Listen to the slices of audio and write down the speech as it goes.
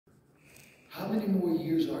many more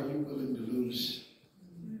years are you willing to lose?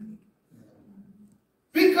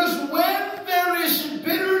 Because when there is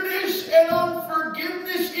bitterness and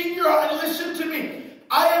unforgiveness in your heart, listen to me,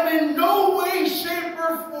 I am in no way, shape,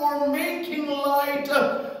 or form making light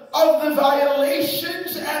of the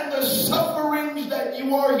violations and the sufferings that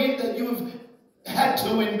you are in, that you have had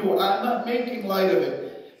to endure. I'm not making light of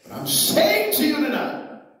it. But I'm saying to you tonight,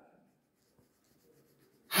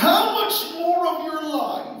 how much more of your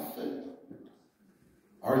life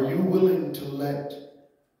are you willing to let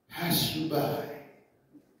pass you by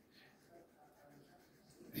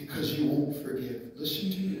because you won't forgive? Listen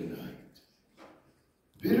to me tonight.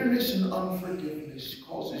 Bitterness and unforgiveness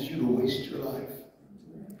causes you to waste your life.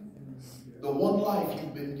 The one life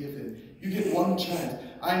you've been given. You get one chance.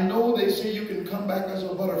 I know they say you can come back as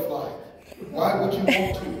a butterfly. Why would you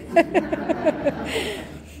want to?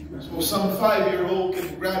 So some 5-year-old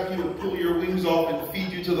can grab you and pull your wings off and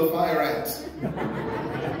feed you to the fire ants.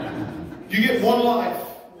 You get one life.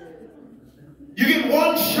 You get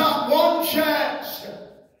one shot, one chance.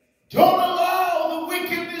 Don't allow the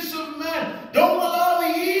wickedness of man. Don't allow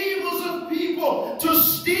the evils of people to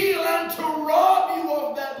steal and to rob you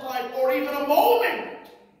of that life or even a moment.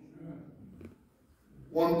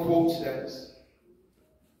 One quote says,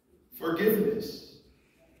 forgiveness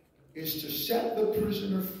is to set the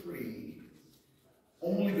prisoner free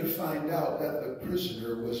only to find out that the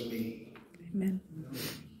prisoner was me. Amen.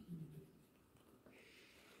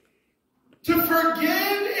 To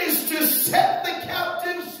forgive is to set the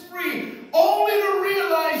captives free, only to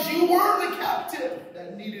realize you were the captive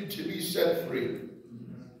that needed to be set free.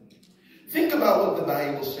 Think about what the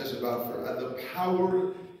Bible says about the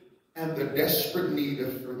power and the desperate need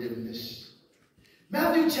of forgiveness.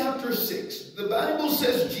 Matthew chapter 6, the Bible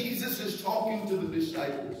says Jesus is talking to the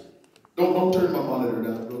disciples. Don't turn my monitor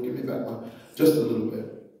down, bro. Give me back just a little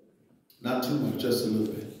bit. Not too much, just a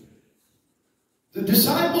little bit. The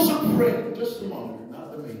disciples are praying. Just the monitor,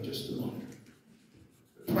 not the main, just the monitor.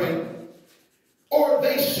 Praying. Or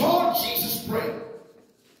they saw Jesus pray.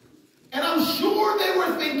 And I'm sure they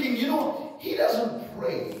were thinking, you know, he doesn't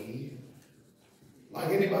pray like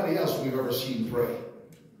anybody else we've ever seen pray.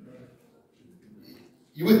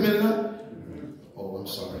 You with me tonight? Oh, I'm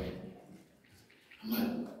sorry. I'm like,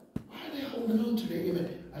 why are they holding on to their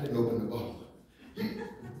amen? I didn't open the bottle.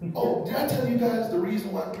 Oh, did I tell you guys the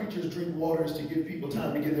reason why preachers drink water is to give people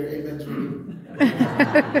time to get their amens ready?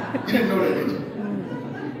 You didn't know that, did you?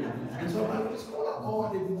 And so I'm like, what's going on? Oh,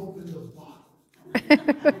 I didn't open the bottle.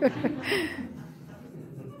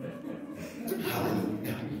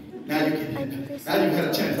 Hallelujah. Now you've had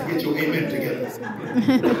a chance to get your amen together.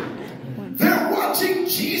 They're watching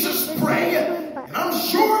Jesus pray, and I'm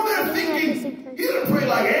sure they're thinking, he didn't pray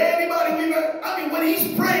like anybody we've ever. I mean, when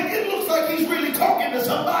he's praying, it looks like he's really talking to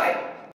somebody.